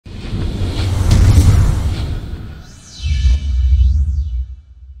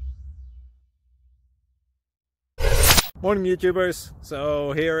Morning YouTubers.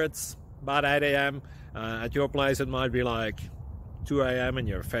 So here it's about 8 a.m. At your place it might be like 2 a.m. and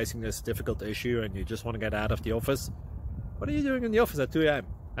you're facing this difficult issue and you just want to get out of the office. What are you doing in the office at 2 a.m.?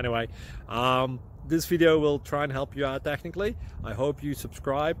 Anyway, this video will try and help you out technically. I hope you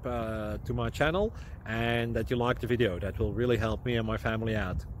subscribe to my channel and that you like the video. That will really help me and my family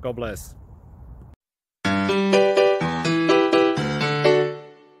out. God bless.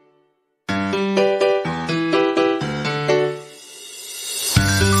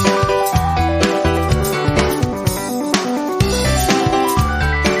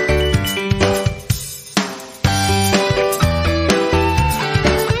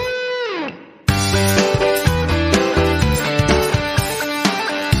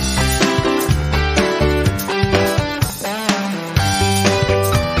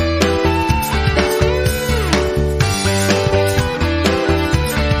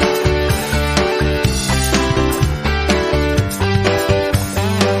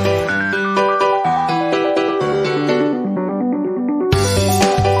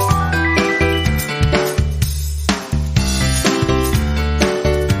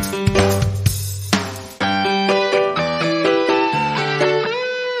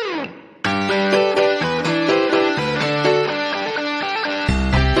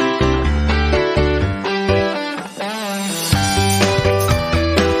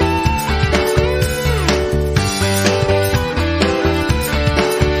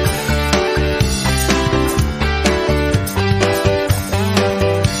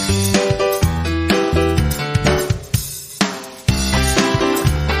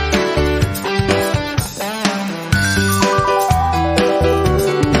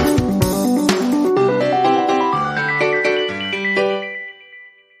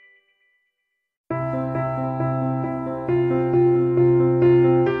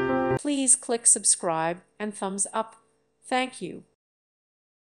 Please click subscribe and thumbs up. Thank you.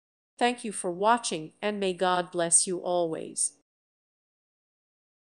 Thank you for watching, and may God bless you always.